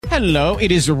Hello,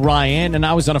 it is Ryan, and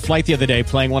I was on a flight the other day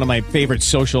playing one of my favorite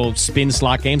social spin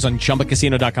slot games on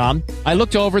ChumbaCasino.com. I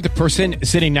looked over at the person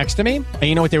sitting next to me, and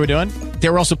you know what they were doing? They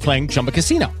were also playing Chumba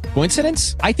Casino.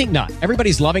 Coincidence? I think not.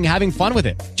 Everybody's loving having fun with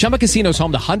it. Chumba Casino is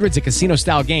home to hundreds of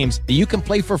casino-style games that you can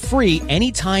play for free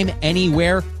anytime,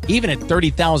 anywhere, even at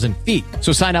 30,000 feet.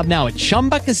 So sign up now at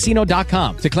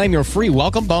ChumbaCasino.com to claim your free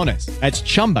welcome bonus. That's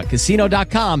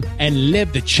ChumbaCasino.com and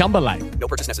live the Chumba life. No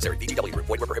purchase necessary. VGW. Void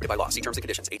were prohibited by law. See terms and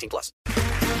conditions. 18+.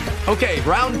 Okay,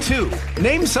 round two.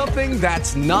 Name something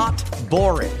that's not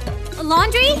boring. A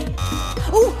laundry?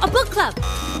 Ooh, a book club.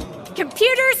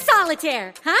 Computer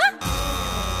solitaire,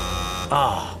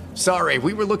 huh? Sorry,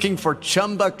 we were looking for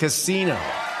Chumba Casino.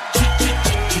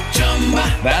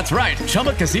 That's right.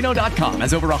 ChumbaCasino.com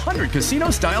has over 100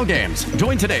 casino-style games.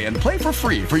 Join today and play for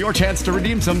free for your chance to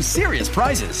redeem some serious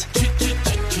prizes.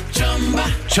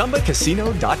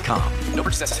 ChumbaCasino.com. No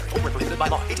purchase necessary. Void were prohibited by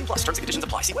law. 18+. Terms and conditions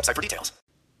apply. See website for details.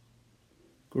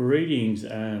 Greetings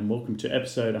and welcome to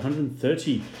episode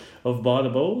 130 of By the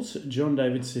Balls. John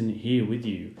Davidson here with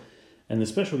you. And the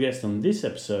special guest on this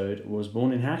episode was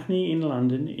born in Hackney in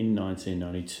London in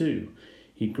 1992.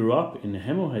 He grew up in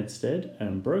Hemel Hempstead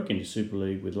and broke into Super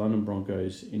League with London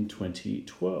Broncos in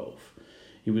 2012.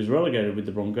 He was relegated with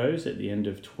the Broncos at the end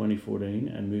of 2014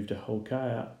 and moved to Hull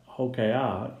KR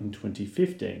in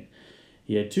 2015.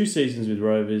 He had 2 seasons with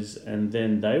Rovers and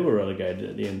then they were relegated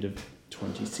at the end of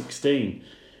 2016.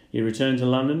 He returned to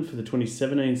London for the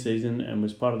 2017 season and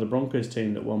was part of the Broncos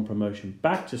team that won promotion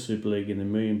back to Super League in the £1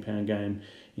 million game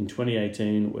in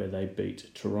 2018 where they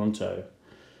beat Toronto.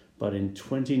 But in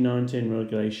 2019,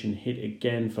 relegation hit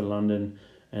again for London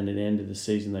and at the end of the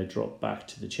season they dropped back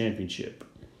to the Championship.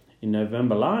 In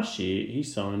November last year, he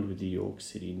signed with the York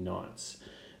City Knights.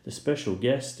 The special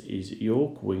guest is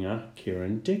York winger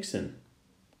Kieran Dixon.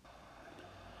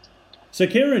 So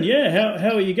Kieran,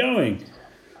 how are you going?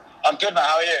 I'm good, mate.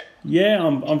 How are you? Yeah,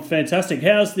 I'm fantastic.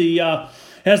 How's the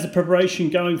preparation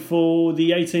going for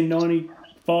the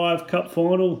 1895 Cup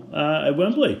final at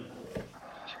Wembley?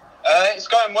 It's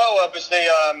going well. Obviously,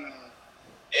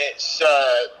 it's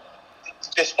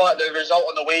despite the result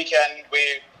on the weekend,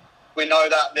 we know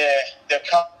that the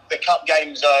cup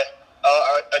games are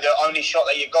the only shot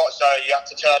that you've got. So you have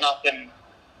to turn up and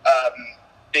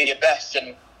be your best.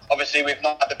 And obviously, we've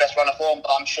not had the best run of form,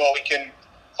 but I'm sure we can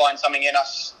find something in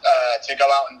us to go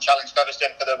out and challenge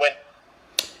Featherstone for the win.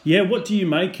 Yeah, what do you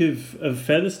make of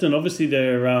Featherstone? Obviously,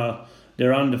 they're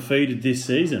undefeated this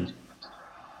season.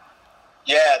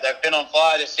 Yeah, they've been on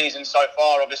fire this season so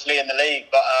far, obviously in the league.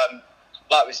 But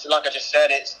like I just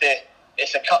said, it's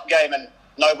a cup game, and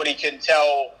nobody can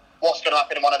tell what's going to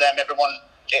happen in one of them.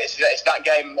 It's that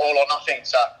game, all or nothing.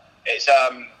 So it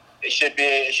should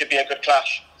be a good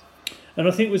clash. And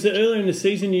I think, was it earlier in the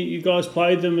season you guys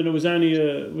played them and it was only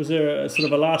was there a sort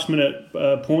of a last minute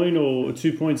point or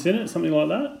 2 points in it, something like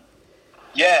that?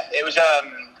 Yeah, it was a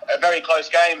very close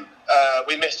game.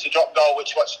 We missed a drop goal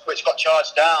which got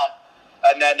charged down,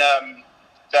 and then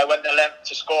they went the length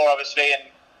to score, obviously, and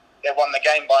they won the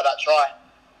game by that try.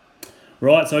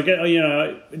 Right, so I get,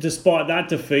 despite that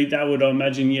defeat, that would, I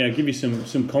imagine, give you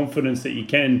some confidence that you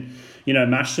can,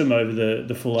 match them over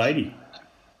the full 80.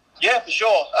 Yeah, for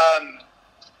sure.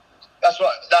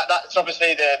 That's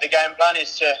obviously the game plan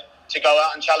is to go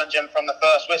out and challenge them from the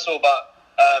first whistle, but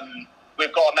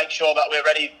we've got to make sure that we're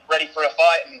ready for a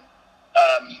fight, and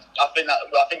I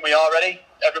think we are ready.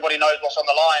 Everybody knows what's on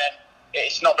the line, and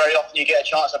it's not very often you get a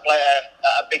chance to play at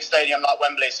a big stadium like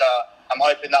Wembley. So I'm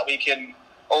hoping that we can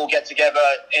all get together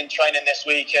in training this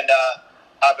week and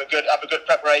have a good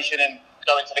preparation and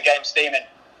go into the game steaming.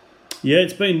 Yeah,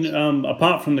 it's been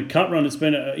apart from the cup run, it's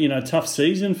been a tough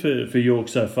season for York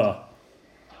so far.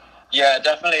 Yeah,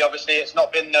 definitely. Obviously, it's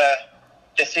not been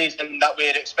the season that we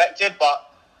had expected,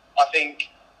 but I think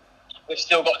we've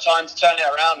still got time to turn it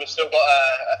around. We've still got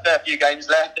a fair few games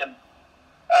left, and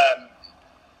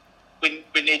we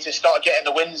need to start getting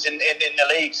the wins in the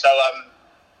league. So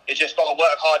you just got to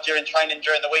work hard during training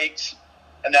during the weeks,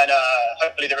 and then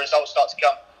hopefully the results start to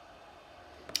come.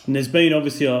 And there's been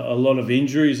obviously a lot of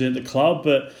injuries at the club,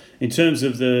 but in terms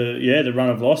of the run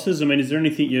of losses, I mean, is there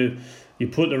anything you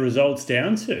put the results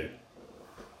down to?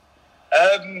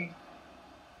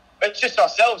 It's just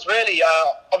ourselves, really.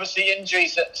 Obviously,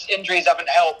 injuries haven't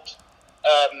helped.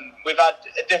 We've had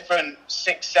a different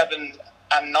 6, 7,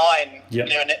 and 9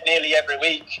 nearly every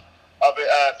week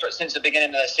since the beginning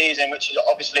of the season, which is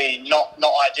obviously not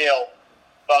ideal.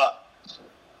 But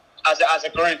as a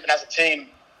group and as a team,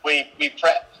 we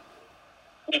prep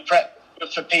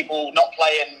for people not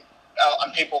playing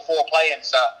and people for playing.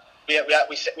 So we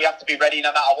have to be ready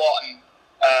no matter what. And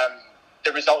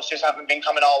the results just haven't been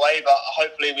coming our way. But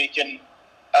hopefully we can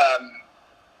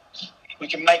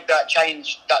make that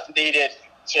change that's needed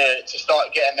to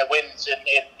start getting the wins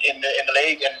in the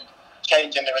league and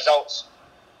changing the results.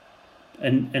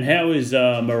 And how is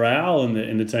morale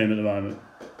in the team at the moment?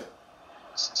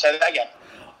 Say that again.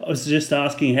 I was just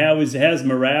asking, how's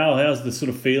morale? How's the sort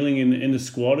of feeling in the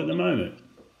squad at the moment?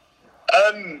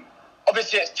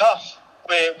 Obviously, it's tough.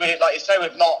 We like you say,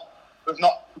 we've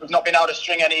not been able to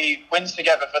string any wins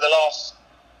together for the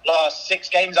last 6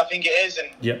 games, I think it is. And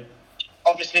yep.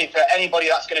 Obviously, for anybody,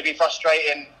 that's going to be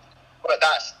frustrating. But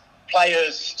that's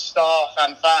players, staff,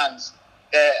 and fans.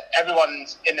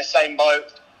 Everyone's in the same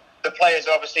boat. The players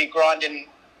are obviously grinding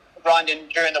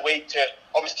during the week to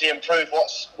obviously improve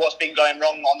what's been going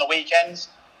wrong on the weekends,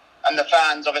 and the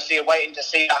fans obviously are waiting to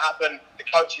see that happen. The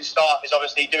coaching staff is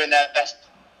obviously doing their best,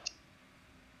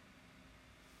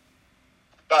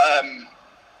 but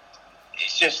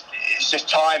it's just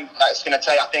time that it's going to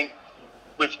take. I think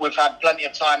we've had plenty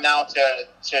of time now to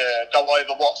go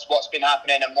over what's been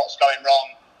happening and what's going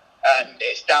wrong, and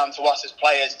it's down to us as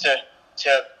players to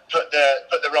put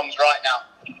the wrongs right now.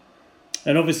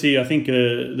 And obviously, I think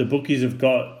the bookies have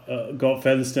got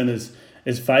Featherstone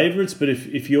as favourites. But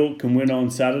if York can win on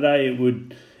Saturday, it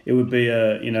would be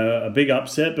a big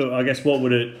upset. But I guess what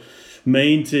would it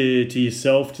mean to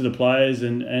yourself, to the players,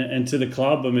 and to the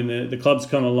club? I mean, the club's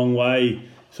come a long way,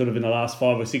 sort of in the last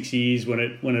 5 or 6 years when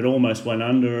it almost went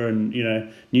under, and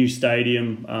new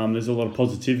stadium. There's a lot of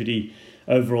positivity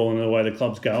overall in the way the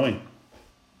club's going.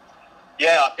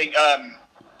 Yeah, I think.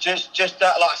 Just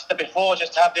that, like I said before,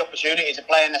 just to have the opportunity to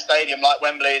play in a stadium like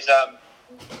Wembley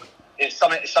is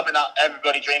something that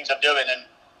everybody dreams of doing, and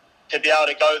to be able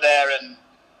to go there and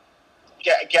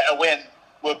get a win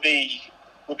would be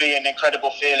an incredible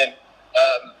feeling.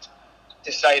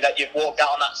 To say that you've walked out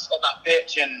on that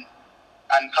pitch and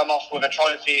come off with a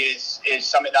trophy is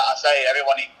something that I say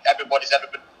everybody's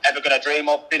ever going to dream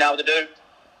of being able to do.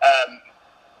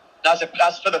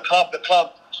 As for the club.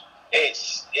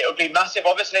 It would be massive.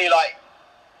 Obviously, like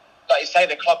you say,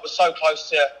 the club was so close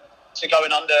to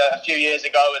going under a few years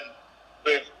ago, and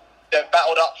they've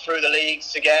battled up through the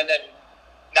leagues again, and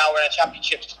now we're in a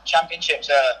championship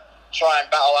to try and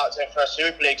battle out for a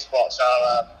Super League spot. So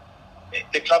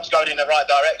the club's going in the right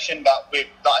direction, but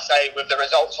like I say, with the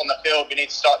results on the field, we need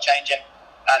to start changing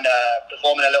and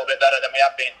performing a little bit better than we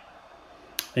have been.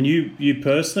 And you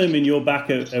personally, I mean, you're back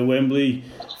at Wembley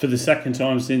for the second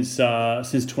time since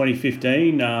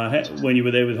 2015. When you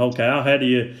were there with Hull KR, how do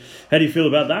you feel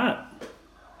about that?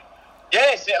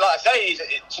 Yeah, like I say,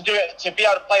 to be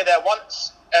able to play there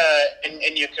once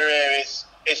in your career is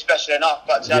special enough,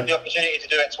 but to have the opportunity to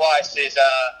do it twice is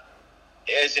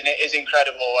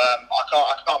incredible. I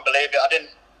can't believe it.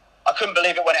 I couldn't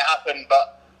believe it when it happened,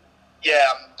 but yeah,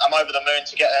 I'm over the moon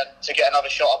to get another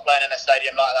shot of playing in a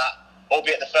stadium like that.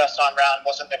 Albeit the first time round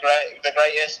wasn't the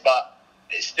greatest, but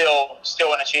it's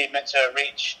still an achievement to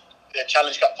reach the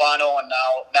Challenge Cup final and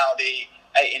now the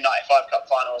 1895 Cup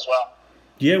final as well.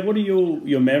 Yeah, what are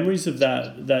your memories of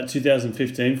that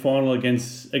 2015 final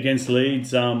against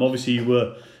Leeds? Obviously you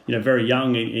were very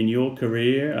young in your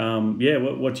career.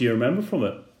 What do you remember from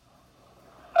it?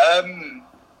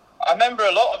 I remember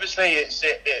a lot. Obviously, it's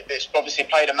obviously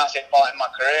played a massive part in my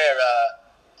career.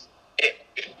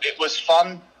 It was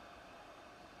fun.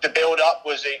 The build-up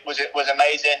was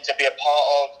amazing to be a part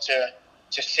of,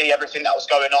 to see everything that was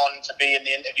going on, to be in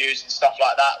the interviews and stuff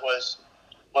like that was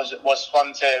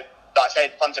fun to, like I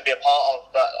say, fun to be a part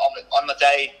of. But on the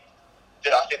day,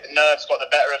 I think the nerves got the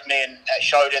better of me, and it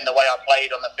showed in the way I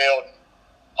played on the field.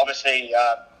 Obviously,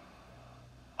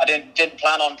 I didn't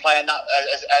plan on playing that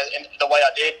as in the way I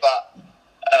did, but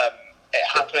it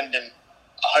happened, and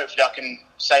hopefully I can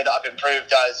say that I've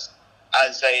improved as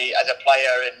a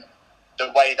player in the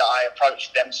way that I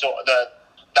approach that sort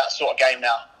of game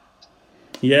now.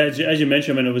 Yeah, as you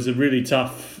mentioned, I mean, it was a really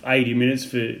tough 80 minutes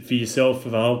for yourself, for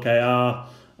the whole KR.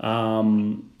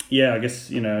 I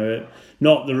guess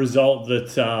not the result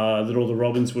that all the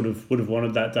Robins would have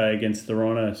wanted that day against the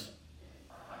Rhinos.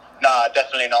 No,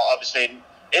 definitely not. Obviously,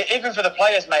 even for the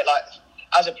players, mate. Like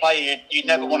as a player, you'd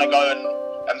never want to go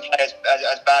and play as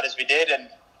bad as we did, and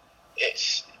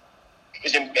it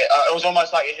was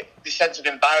almost like this sense of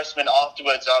embarrassment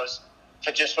afterwards.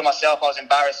 For myself, I was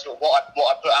embarrassed with what I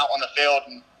put out on the field,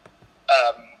 and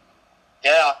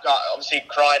I obviously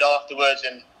cried afterwards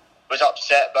and was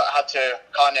upset, but I had to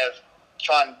kind of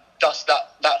try and dust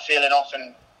that feeling off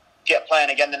and get playing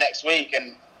again the next week.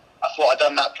 And I thought I'd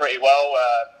done that pretty well.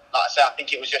 Like I say, I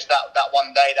think it was just that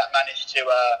one day that managed to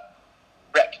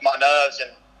wreck my nerves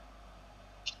and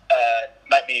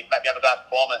make me have a bad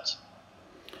performance.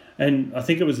 And I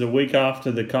think it was the week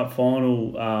after the cup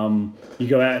final, you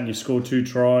go out and you score 2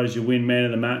 tries, you win man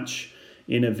of the match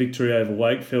in a victory over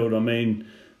Wakefield. I mean,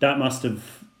 that must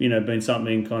have, been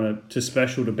something kind of too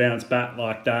special to bounce back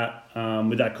like that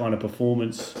with that kind of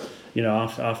performance,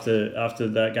 after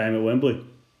that game at Wembley.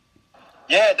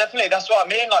 Yeah, definitely. That's what I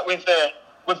mean. Like with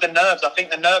the nerves, I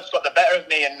think the nerves got the better of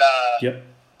me, and yep.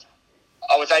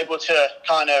 I was able to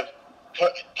kind of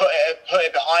put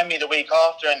it behind me the week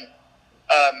after, and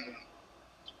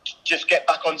just get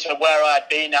back onto where I had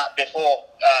been at before.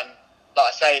 Like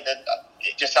I say, that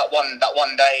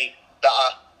one day that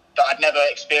I'd never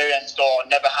experienced or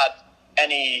never had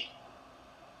any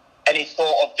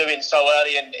thought of doing so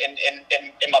early in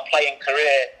my playing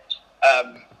career.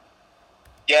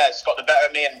 It's got the better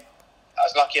of me, and I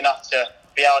was lucky enough to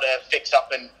be able to fix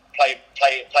up and play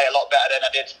a lot better than I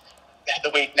did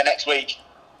the next week.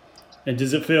 And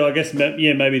does it feel, I guess,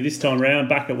 maybe this time round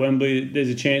back at Wembley, there's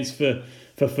a chance for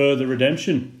further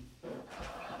redemption?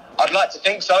 I'd like to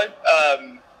think so.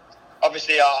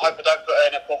 Obviously, I hope I don't put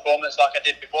in a performance like I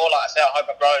did before. Like I say, I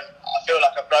feel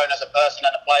like I've grown as a person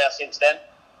and a player since then.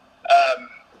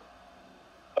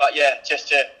 But yeah,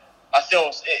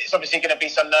 it's obviously going to be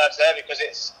some nerves there because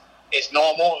it's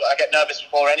normal. I get nervous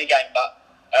before any game, but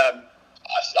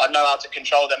I know how to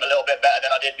control them a little bit better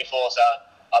than I did before. So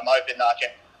I'm hoping that I can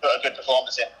put a good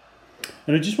performance in.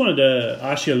 And I just wanted to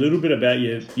ask you a little bit about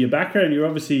your background.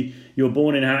 You were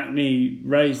born in Hackney,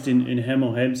 raised in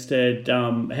Hemel Hempstead.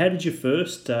 How did you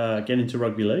first get into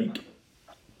rugby league?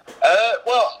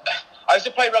 Well, I used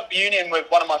to play rugby union with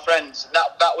one of my friends.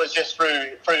 That was just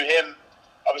through him.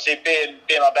 Obviously, being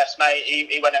my best mate,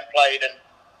 he went and played, and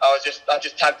I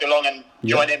just tagged along and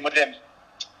joined in with him.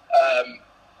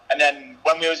 And then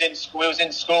when we was in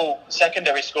school,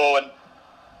 secondary school, and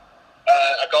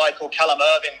a guy called Callum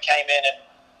Irvin came in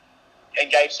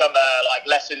and gave some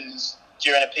lessons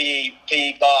during a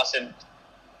PE class, and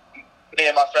me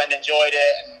and my friend enjoyed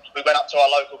it, and we went up to our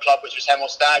local club, which was Hemel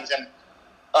Stags, and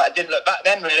I didn't look back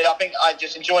then really. I think I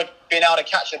just enjoyed being able to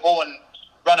catch the ball and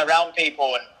run around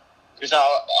people, and because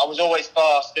I was always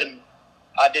fast and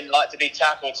I didn't like to be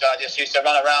tackled, so I just used to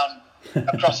run around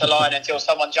across the line until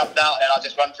someone jumped out, and then I'd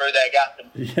just run through their gap.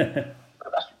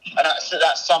 And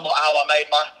that's somewhat how I made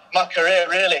my career,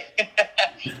 really.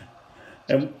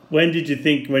 And when did you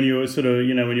think, when you were sort of,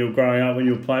 when you were growing up, when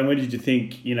you were playing, when did you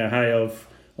think, hey,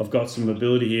 I've got some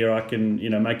ability here, I can,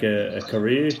 make a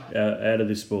career out of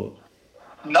this sport?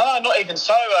 No, not even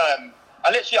so.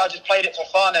 I just played it for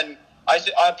fun, and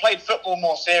I played football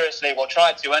more seriously, well,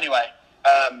 tried to anyway.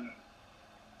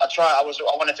 I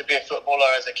wanted to be a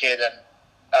footballer as a kid, and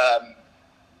I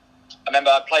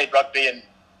remember I played rugby, and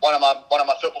one of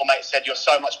my football mates said, "You're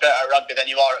so much better at rugby than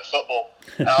you are at football."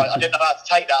 And I didn't know how to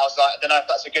take that. I was like, I don't know if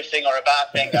that's a good thing or a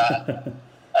bad thing.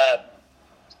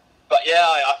 But yeah,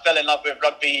 I fell in love with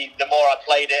rugby the more I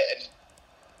played it, and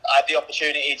I had the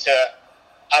opportunity to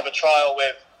have a trial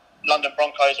with London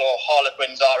Broncos, or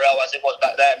Harlequins RL as it was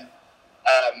back then.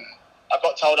 I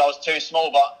got told I was too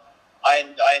small, but I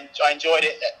enjoyed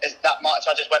it that much.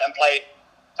 I just went and played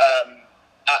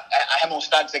at Hemel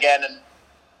Stags again, and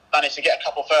managed to get a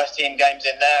couple first team games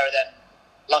in there, and then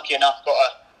lucky enough got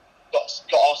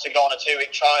asked to go on a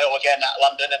 2-week trial again at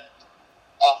London, and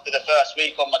after the first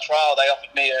week on my trial they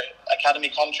offered me an academy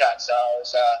contract, so I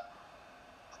was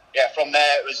from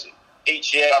there it was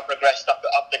each year I progressed up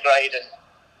the grade, and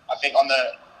I think on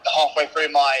the halfway through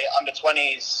my under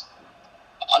 20s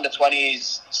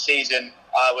season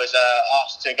I was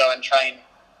asked to go and train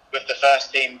with the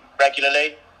first team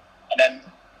regularly, and then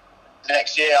the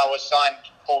next year I was signed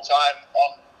full-time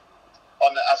on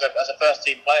as a first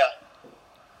team player.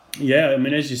 Yeah, I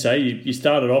mean, as you say, you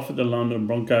started off at the London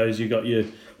Broncos, you got your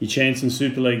chance in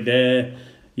Super League there,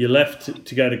 you left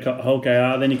to go to Hull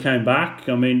KR, then you came back.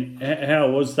 I mean, how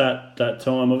was that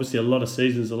time? Obviously a lot of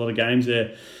seasons, a lot of games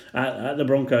there at the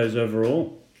Broncos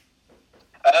overall.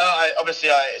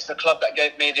 It's the club that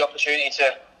gave me the opportunity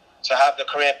to have the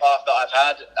career path that I've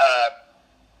had.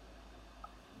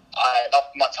 I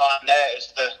loved my time there.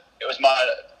 It was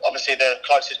obviously the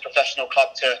closest professional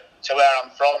club to where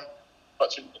I'm from.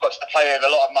 Got to play with a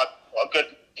lot of my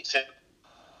good mates.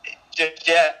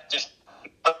 Just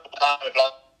time with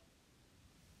London.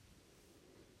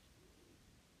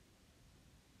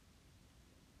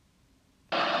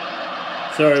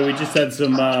 Sorry, we just had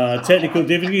some technical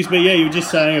difficulties, but yeah, you were just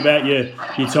saying about your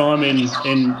time in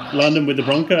London with the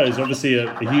Broncos. Obviously,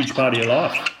 a huge part of your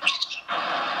life.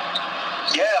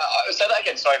 Yeah, say that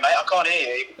again. Sorry, mate, I can't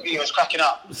hear you. You was cracking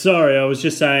up. Sorry, I was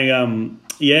just saying.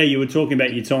 You were talking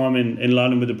about your time in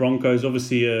London with the Broncos.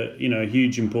 Obviously, a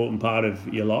huge important part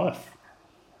of your life.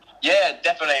 Yeah,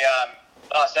 definitely.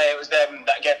 Like I say, it was them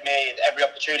that gave me every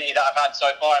opportunity that I've had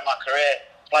so far in my career,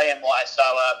 playing wise. So,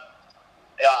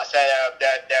 yeah, like I say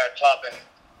they're a club and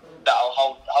that I'll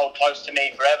hold close to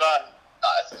me forever. And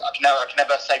I can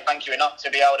never say thank you enough to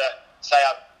be able to say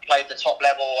I've played the top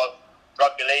level of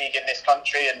rugby league in this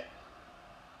country and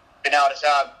been able to say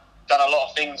I've done a lot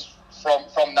of things from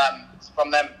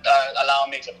them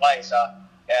allowing me to play. So,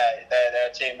 yeah, they're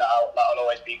a team that'll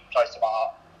always be close to my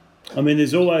heart. I mean,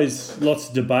 there's always lots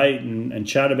of debate and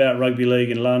chat about rugby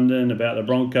league in London, about the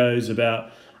Broncos,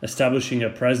 about establishing a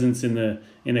presence in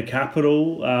the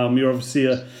capital. You're obviously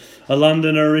a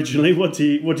Londoner originally. What do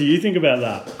you think about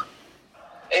that?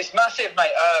 It's massive,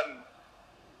 mate.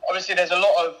 Obviously, there's a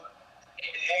lot of.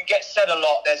 It gets said a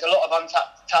lot. There's a lot of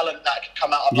untapped talent that can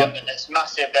come out of London. It's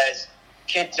massive. There's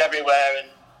kids everywhere,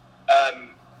 and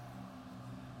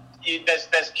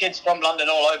there's kids from London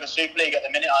all over Super League at the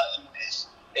minute. And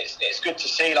it's good to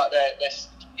see. Like there's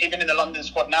even in the London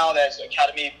squad now, there's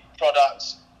academy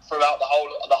products throughout the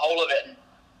whole of it.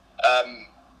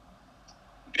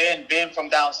 And being from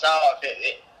down south,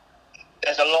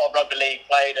 there's a lot of rugby league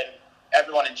played, and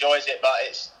everyone enjoys it. But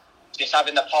it's just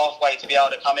having the pathway to be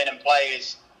able to come in and play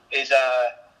is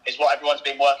what everyone's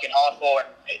been working hard for, and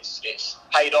it's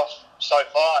paid off so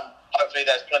far. And hopefully,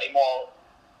 there's plenty more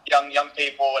young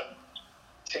people and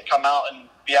to come out and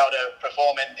be able to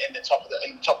perform in the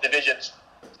top divisions.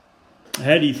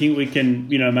 How do you think we can,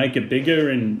 make it bigger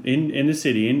in the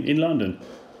city, in London?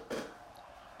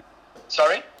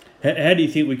 Sorry? How do you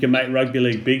think we can make rugby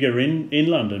league bigger in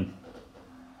London?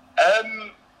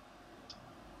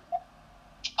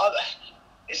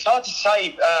 It's hard to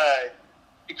say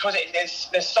because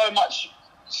there's so much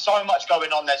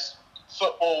going on. There's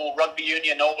football, rugby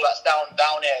union, all that's down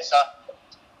here. So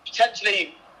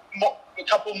potentially a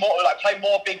couple more, play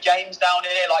more big games down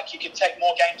here. Like you could take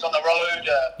more games on the road.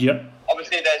 Yep.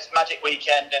 Obviously, there's Magic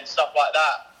Weekend and stuff like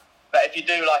that. But if you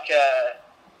do a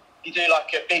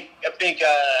big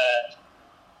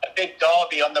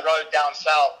derby on the road down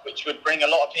south, which would bring a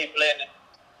lot of people in and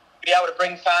be able to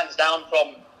bring fans down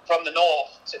from the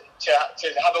north to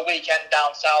have a weekend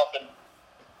down south, and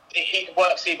it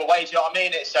works either way. Do you know what I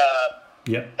mean? It's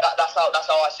that's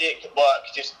how I see it could work.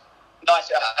 Just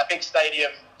nice, a big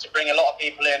stadium to bring a lot of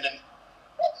people in and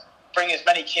bring as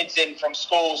many kids in from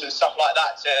schools and stuff like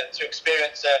that to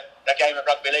experience a game of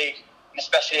rugby league, and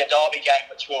especially a derby game,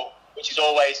 which is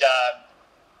always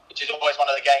one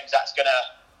of the games that's going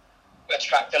to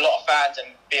attract a lot of fans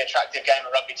and be an attractive game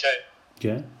of rugby too.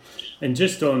 Yeah. And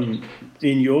just in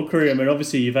your career, I mean,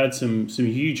 obviously you've had some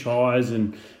huge highs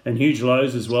and huge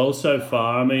lows as well so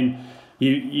far. I mean,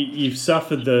 you've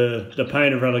suffered the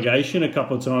pain of relegation a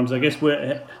couple of times. I guess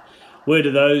where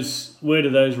do those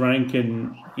rank,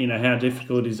 and how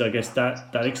difficult is, I guess,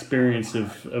 that experience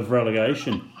of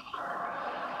relegation?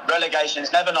 Relegation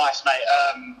is never nice, mate.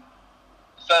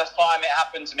 First time it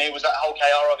happened to me was at Hull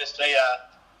KR. Obviously,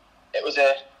 it was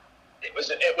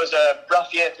a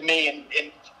rough year for me in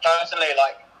personally.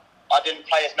 Like, I didn't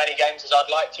play as many games as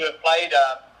I'd like to have played.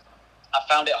 I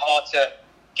found it hard to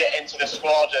get into the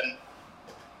squad, and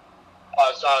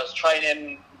I was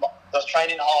training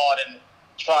hard and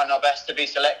trying my best to be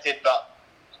selected. But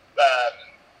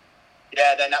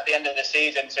then at the end of the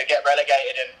season, to get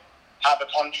relegated and have a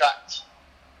contract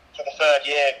for the third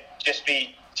year just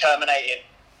be terminated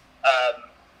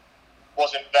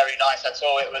wasn't very nice at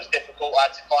all. It was difficult. I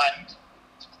had to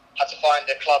find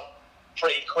a club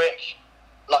pretty quick.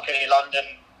 Luckily,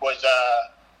 London were there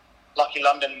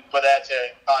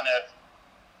to kind of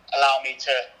allow me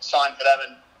to sign for them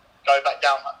and go back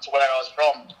down to where I was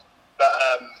from. But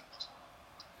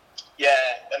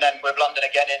and then with London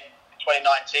again in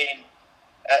 2019,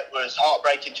 it was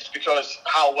heartbreaking just because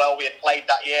how well we had played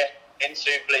that year in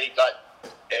Super League. Like,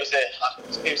 people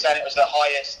saying it was the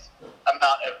highest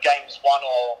amount of games won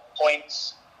or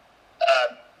points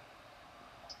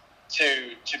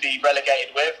to be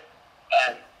relegated with,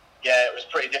 and it was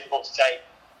pretty difficult to take.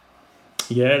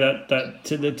 Yeah,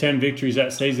 the 10 victories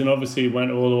that season obviously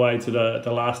went all the way to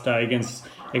the last day against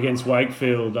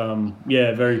Wakefield.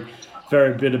 Very,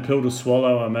 very bitter pill to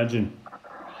swallow, I imagine.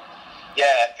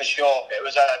 Yeah, for sure. It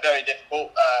was very difficult.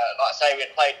 Like I say, we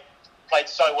had played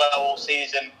so well all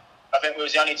season. I think we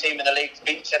was the only team in the league to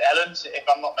beat St Helens, if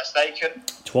I'm not mistaken.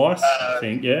 Twice, I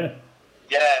think, yeah.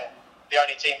 Yeah, the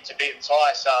only team to beat them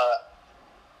twice.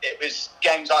 It was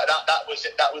games like that. That was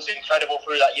incredible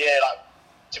through that year. Like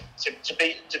to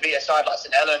beat a side like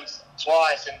St Helens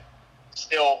twice and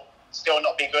still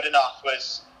not be good enough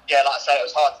was, like I say, it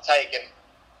was hard to take, and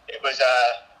it was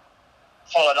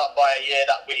followed up by a year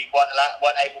that we weren't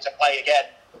able to play again.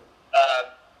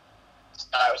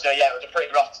 It was a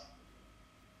pretty rough.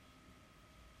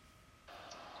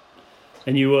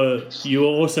 And you were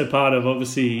also part of,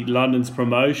 obviously, London's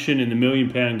promotion in the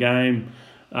 £1 million game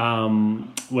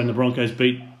when the Broncos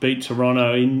beat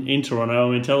Toronto in Toronto.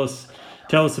 I mean, tell us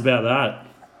about that.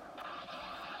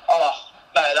 Oh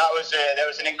no, that was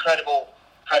an incredible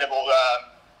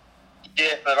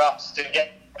year for us to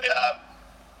get.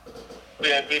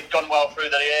 We've gone well through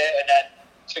the year, and then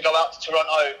to go out to Toronto,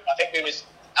 I think we was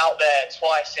out there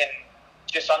twice in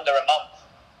just under a month.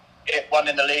 It won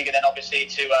in the league, and then obviously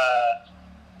to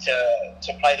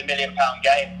play the £1 million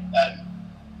game. And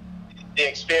the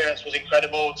experience was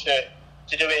incredible. To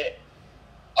do it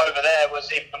over there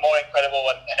was even more incredible,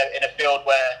 and in a field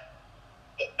where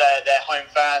their home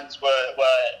fans were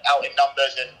out in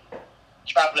numbers and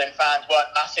travelling fans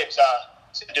weren't massive. So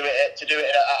to do it at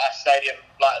a stadium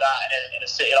like that and in a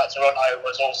city like Toronto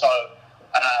was also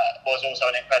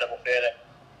an incredible feeling.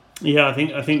 Yeah,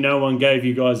 I think no one gave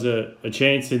you guys a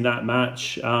chance in that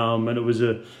match, and it was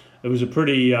a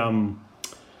pretty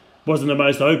wasn't the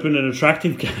most open and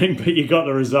attractive game, but you got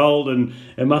the result, and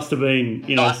it must have been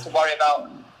Nice to worry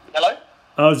about. Hello.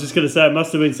 I was just going to say it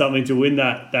must have been something to win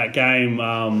that game,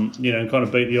 and kind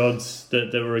of beat the odds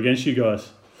that were against you guys.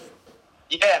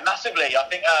 Yeah, massively. I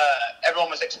think everyone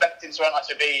was expecting Toronto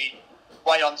to be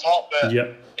way on top, but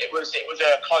it was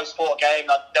a close fought game.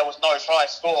 There was no try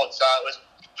scored, so it was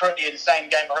a pretty insane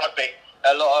game of rugby.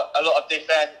 A lot of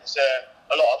defence,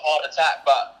 a lot of hard attack,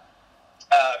 but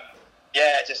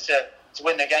just to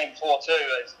win the game 4-2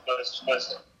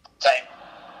 was insane.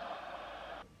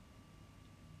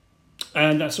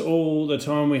 And that's all the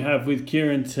time we have with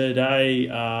Kieran today.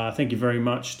 Thank you very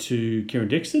much to Kieran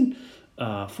Dixon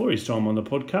for his time on the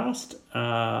podcast.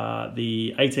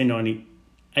 The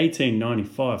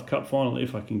 1895 Cup Final,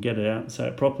 if I can get it out and say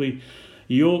it properly,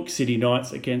 York City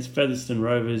Knights against Featherstone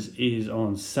Rovers is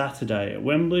on Saturday at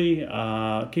Wembley.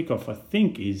 Kickoff, I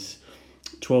think, is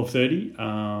 12:30.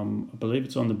 I believe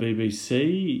it's on the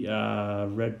BBC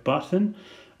red button.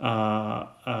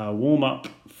 Warm-up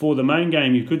for the main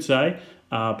game, you could say,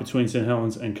 between St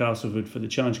Helens and Castleford for the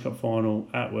Challenge Cup Final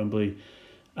at Wembley.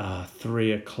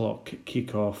 3 o'clock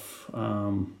kickoff.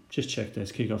 Just check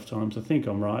those kickoff times. I think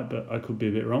I'm right, but I could be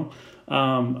a bit wrong.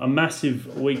 A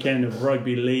massive weekend of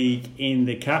rugby league in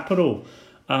the capital.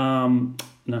 And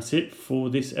that's it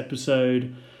for this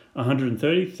episode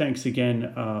 130. Thanks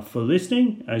again for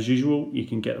listening. As usual, you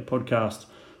can get the podcast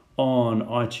on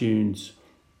iTunes,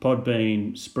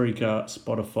 Podbean, Spreaker,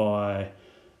 Spotify,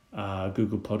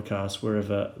 Google Podcasts,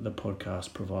 wherever the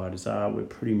podcast providers are. We're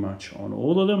pretty much on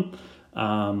all of them.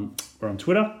 We're on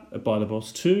Twitter at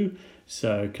ByTheBoss2,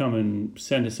 so come and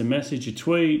send us a message, a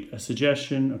tweet, a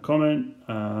suggestion, a comment,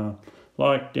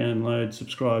 like, download,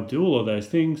 subscribe, do all of those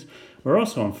things. We're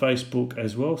also on Facebook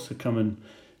as well, so come and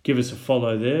give us a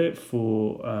follow there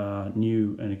for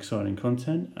new and exciting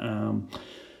content. And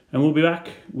we'll be back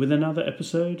with another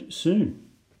episode soon.